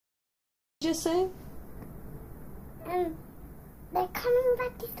Just say? They're coming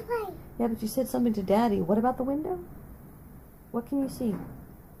back this way. Yeah, but you said something to Daddy. What about the window? What can you see?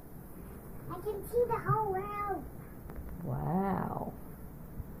 I can see the whole world. Wow.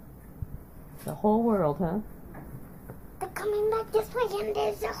 The whole world, huh? They're coming back this way and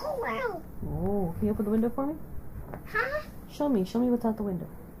there's the whole world. Oh, can you open the window for me? Huh? Show me what's out the window.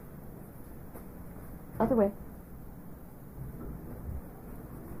 Other way.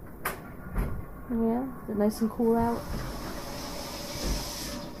 Yeah, is it nice and cool out?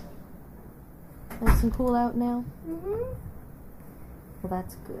 Nice and cool out now? Mm-hmm. Well,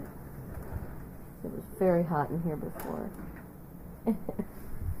 that's good. It was very hot in here before.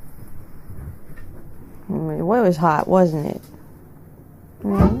 It was hot, wasn't it?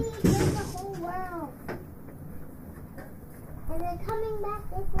 Daddy, there's the whole world. And they're coming back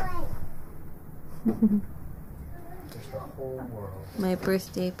this way. Just the whole world. My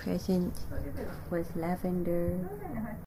birthday present was lavender.